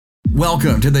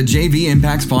Welcome to the JV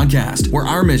Impacts Podcast, where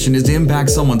our mission is to impact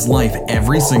someone's life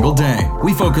every single day.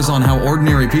 We focus on how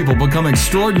ordinary people become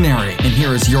extraordinary. And here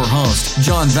is your host,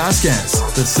 John Vasquez,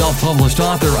 the self-published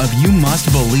author of You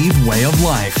Must Believe Way of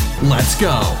Life. Let's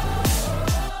go.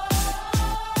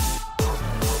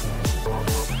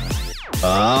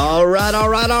 All right.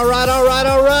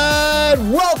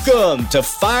 Welcome to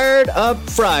Fired Up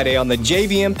Friday on the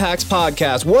JV Impacts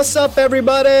Podcast. What's up,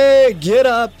 everybody? Get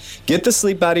up, get the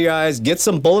sleep out of your eyes, get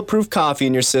some bulletproof coffee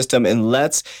in your system, and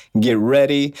let's get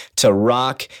ready to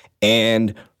rock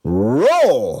and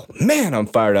roll. Man, I'm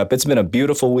fired up. It's been a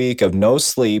beautiful week of no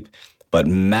sleep, but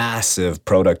massive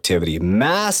productivity.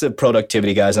 Massive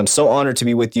productivity, guys. I'm so honored to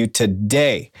be with you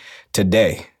today.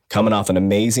 Coming off an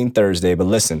amazing Thursday. But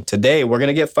listen, today we're going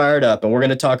to get fired up and we're going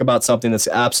to talk about something that's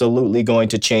absolutely going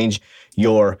to change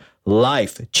your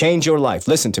life. Change your life.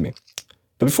 Listen to me.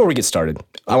 But before we get started,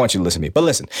 I want you to listen to me. But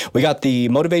listen, we got the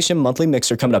Motivation Monthly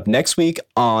Mixer coming up next week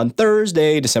on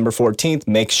Thursday, December 14th.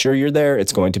 Make sure you're there.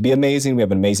 It's going to be amazing. We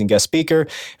have an amazing guest speaker. And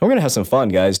we're going to have some fun,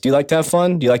 guys. Do you like to have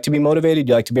fun? Do you like to be motivated?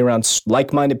 Do you like to be around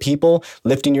like-minded people,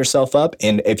 lifting yourself up?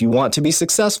 And if you want to be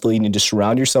successful, you need to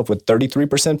surround yourself with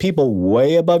 33% people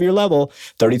way above your level,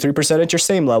 33% at your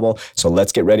same level. So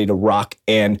let's get ready to rock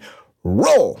and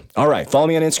roll. All right. Follow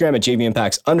me on Instagram at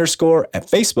JVImpacts_, at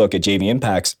Facebook at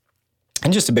JVImpacts.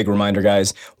 And just a big reminder,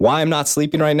 guys, why I'm not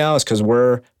sleeping right now is because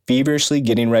we're feverishly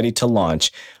getting ready to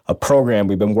launch a program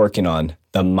we've been working on,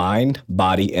 the Mind,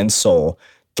 Body, and Soul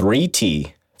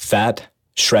 3T Fat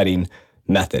Shredding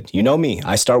Method. You know me,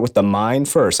 I start with the mind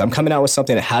first. I'm coming out with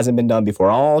something that hasn't been done before.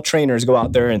 All trainers go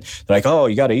out there and they're like, oh,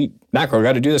 you got to eat macro, you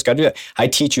got to do this, got to do that. I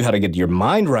teach you how to get your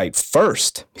mind right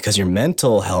first because your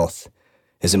mental health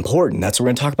is important. That's what we're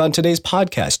going to talk about in today's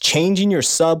podcast, changing your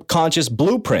subconscious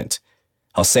blueprint.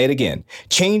 I'll say it again,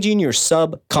 changing your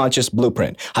subconscious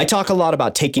blueprint. I talk a lot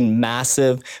about taking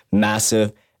massive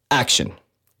action.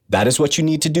 That is what you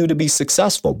need to do to be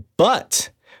successful. But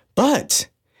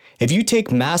if you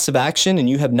take massive action and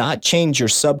you have not changed your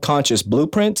subconscious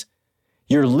blueprint,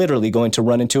 you're literally going to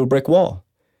run into a brick wall.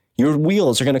 Your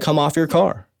wheels are going to come off your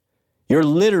car. You're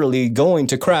literally going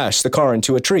to crash the car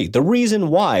into a tree. The reason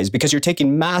why is because you're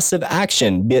taking massive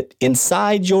action but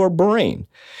inside your brain,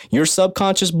 your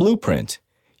subconscious blueprint.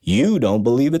 You don't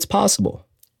believe it's possible.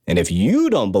 And if you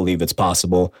don't believe it's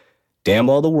possible, damn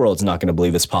well the world's not going to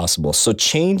believe it's possible. So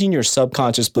changing your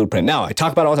subconscious blueprint. Now, I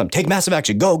talk about it all the time. Take massive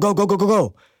action.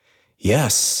 Go.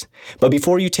 Yes. But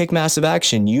before you take massive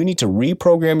action, you need to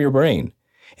reprogram your brain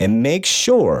and make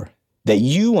sure that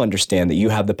you understand that you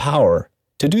have the power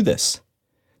to do this,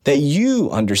 that you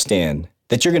understand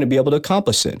that you're going to be able to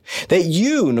accomplish it, that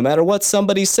you, no matter what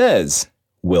somebody says,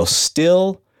 will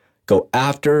still go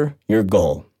after your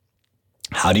goal.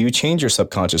 How do you change your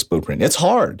subconscious blueprint? It's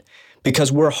hard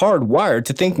because we're hardwired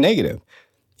to think negative.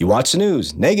 You watch the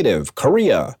news, negative,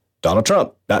 Korea, Donald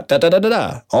Trump,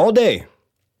 all day.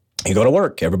 You go to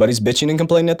work, everybody's bitching and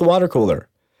complaining at the water cooler.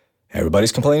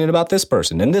 Everybody's complaining about this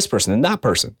person and that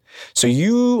person. So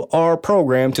you are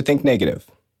programmed to think negative.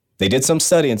 They did some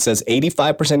study and says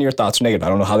 85% of your thoughts are negative. I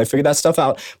don't know how they figured that stuff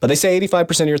out, but they say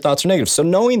 85% of your thoughts are negative. So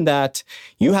knowing that,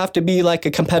 you have to be like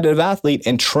a competitive athlete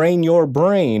and train your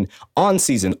brain on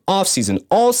season, off season,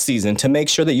 all season to make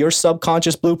sure that your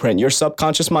subconscious blueprint, your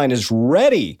subconscious mind is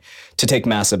ready to take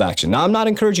massive action. Now, I'm not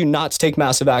encouraging you not to take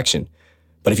massive action,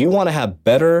 but if you want to have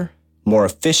better, more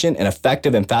efficient and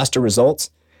effective and faster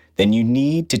results, then you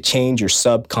need to change your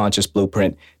subconscious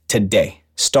blueprint today.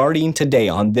 Starting today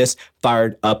on this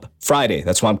Fired Up Friday.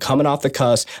 That's why I'm coming off the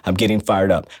cusp. I'm getting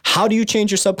fired up. How do you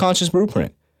change your subconscious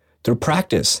blueprint? Through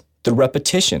practice, through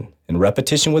repetition. And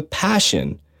repetition with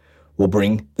passion will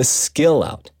bring the skill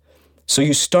out. So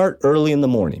you start early in the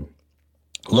morning,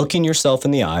 looking yourself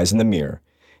in the eyes in the mirror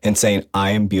and saying,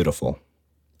 I am beautiful.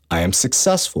 I am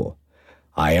successful.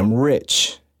 I am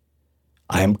rich.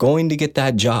 I am going to get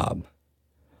that job.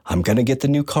 I'm going to get the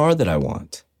new car that I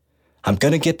want. I'm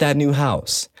going to get that new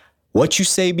house. What you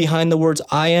say behind the words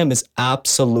I am is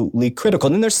absolutely critical.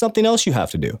 And then there's something else you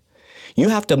have to do. You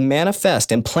have to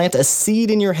manifest and plant a seed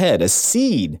in your head, a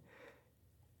seed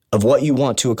of what you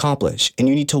want to accomplish. And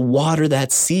you need to water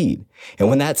that seed. And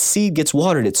when that seed gets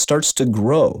watered, it starts to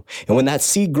grow. And when that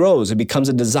seed grows, it becomes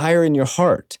a desire in your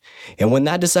heart. And when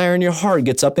that desire in your heart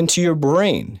gets up into your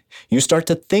brain, you start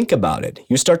to think about it.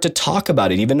 You start to talk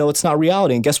about it, even though it's not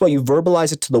reality. And guess what? You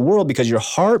verbalize it to the world because your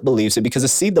heart believes it, because the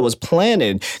seed that was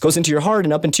planted goes into your heart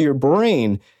and up into your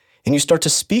brain. And you start to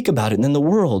speak about it. And then the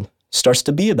world starts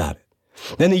to be about it.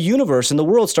 Then the universe and the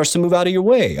world starts to move out of your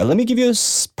way. Let me give you a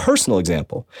personal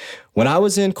example. When I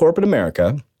was in corporate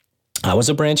America, I was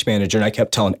a branch manager and I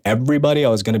kept telling everybody I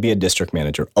was going to be a district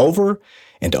manager over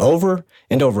and over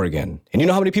and over again. And you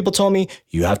know how many people told me,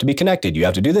 you have to be connected, you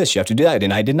have to do this, you have to do that.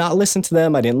 And I did not listen to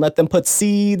them. I didn't let them put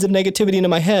seeds of negativity into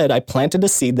my head. I planted a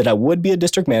seed that I would be a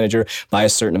district manager by a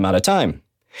certain amount of time.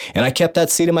 And I kept that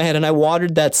seed in my head and I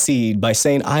watered that seed by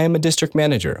saying, I am a district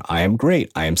manager. I am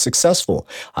great. I am successful.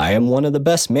 I am one of the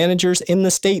best managers in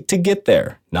the state to get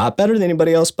there. Not better than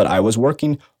anybody else, but I was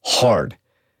working hard.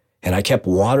 And I kept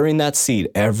watering that seed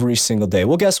every single day.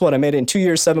 Well, guess what? I made it in 2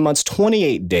 years, 7 months,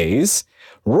 28 days,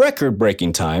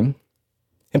 record-breaking time,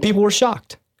 and people were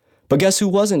shocked. But guess who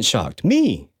wasn't shocked?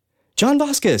 Me, John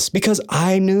Vasquez, because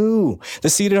I knew the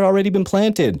seed had already been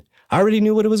planted. I already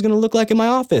knew what it was going to look like in my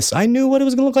office. I knew what it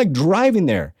was going to look like driving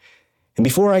there. And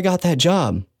before I got that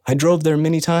job, I drove there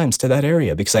many times to that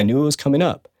area because I knew it was coming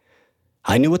up.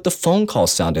 I knew what the phone call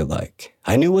sounded like.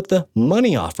 I knew what the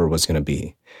money offer was going to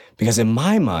be. Because in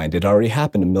my mind, it already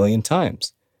happened a million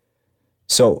times.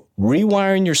 So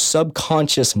rewiring your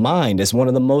subconscious mind is one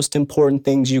of the most important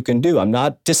things you can do. I'm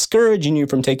not discouraging you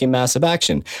from taking massive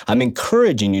action. I'm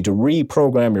encouraging you to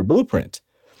reprogram your blueprint.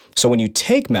 So when you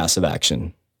take massive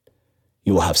action,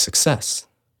 you will have success.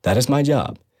 That is my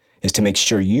job, is to make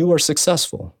sure you are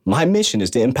successful. My mission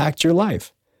is to impact your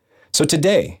life. So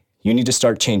today, you need to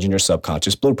start changing your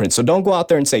subconscious blueprint. So don't go out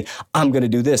there and say, I'm going to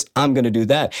do this, I'm going to do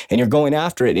that. And you're going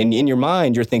after it. And in your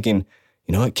mind, you're thinking,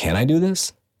 you know what, can I do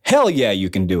this? Hell yeah,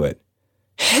 you can do it.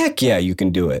 Heck yeah, you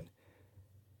can do it.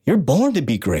 You're born to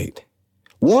be great.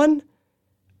 1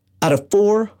 out of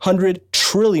 400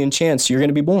 trillion chance you're going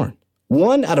to be born.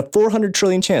 1 out of 400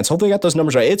 trillion chance. Hopefully I got those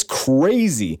numbers right. It's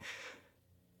crazy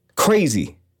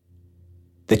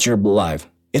that you're alive.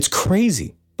 It's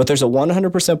crazy. But there's a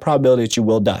 100% probability that you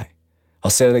will die.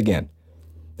 I'll say it again.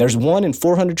 There's 1 in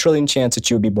 400 trillion chance that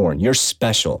you would be born. You're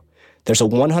special. There's a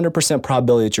 100%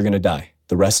 probability that you're going to die.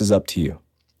 The rest is up to you.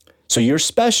 So you're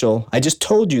special. I just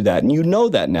told you that, and you know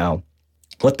that now.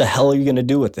 What the hell are you going to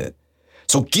do with it?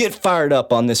 So get fired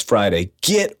up on this Friday.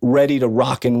 Get ready to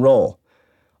rock and roll.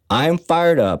 I am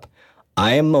fired up.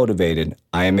 I am motivated.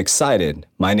 I am excited.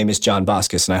 My name is John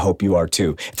Vasquez, and I hope you are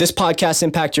too. If this podcast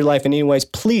impacted your life in any ways,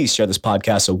 please share this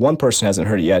podcast so one person hasn't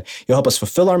heard it yet. You'll help us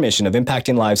fulfill our mission of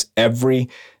impacting lives every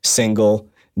single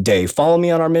day. Follow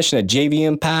me on our mission at JV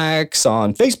Impacts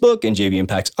on Facebook and JV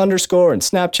Impacts _ and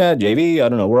Snapchat, JV, I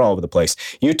don't know, we're all over the place.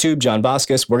 YouTube, John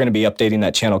Vasquez. We're going to be updating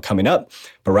that channel coming up.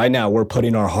 But right now, we're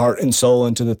putting our heart and soul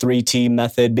into the 3T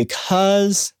method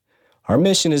because our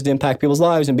mission is to impact people's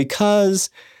lives and because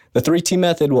the 3T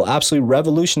method will absolutely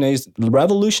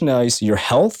revolutionize your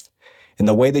health and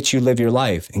the way that you live your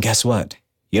life. And guess what?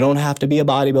 You don't have to be a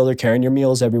bodybuilder carrying your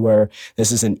meals everywhere.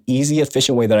 This is an easy,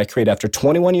 efficient way that I created after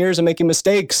 21 years of making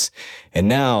mistakes. And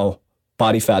now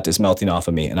body fat is melting off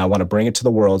of me. And I want to bring it to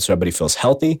the world so everybody feels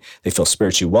healthy, they feel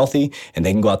spiritually wealthy, and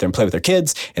they can go out there and play with their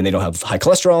kids, and they don't have high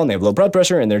cholesterol, and they have low blood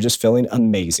pressure, and they're just feeling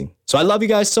amazing. So I love you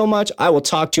guys so much. I will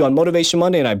talk to you on Motivation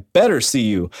Monday, and I better see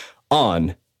you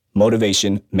on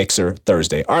Motivation Mixer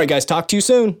Thursday. All right, guys, talk to you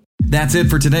soon. That's it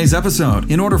for today's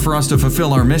episode. In order for us to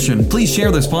fulfill our mission, please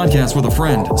share this podcast with a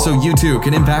friend so you too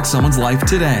can impact someone's life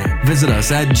today. Visit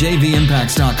us at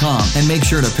jvimpacts.com and make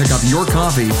sure to pick up your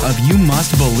copy of You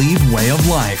Must Believe Way of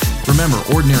Life. Remember,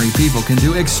 ordinary people can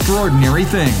do extraordinary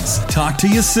things. Talk to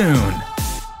you soon.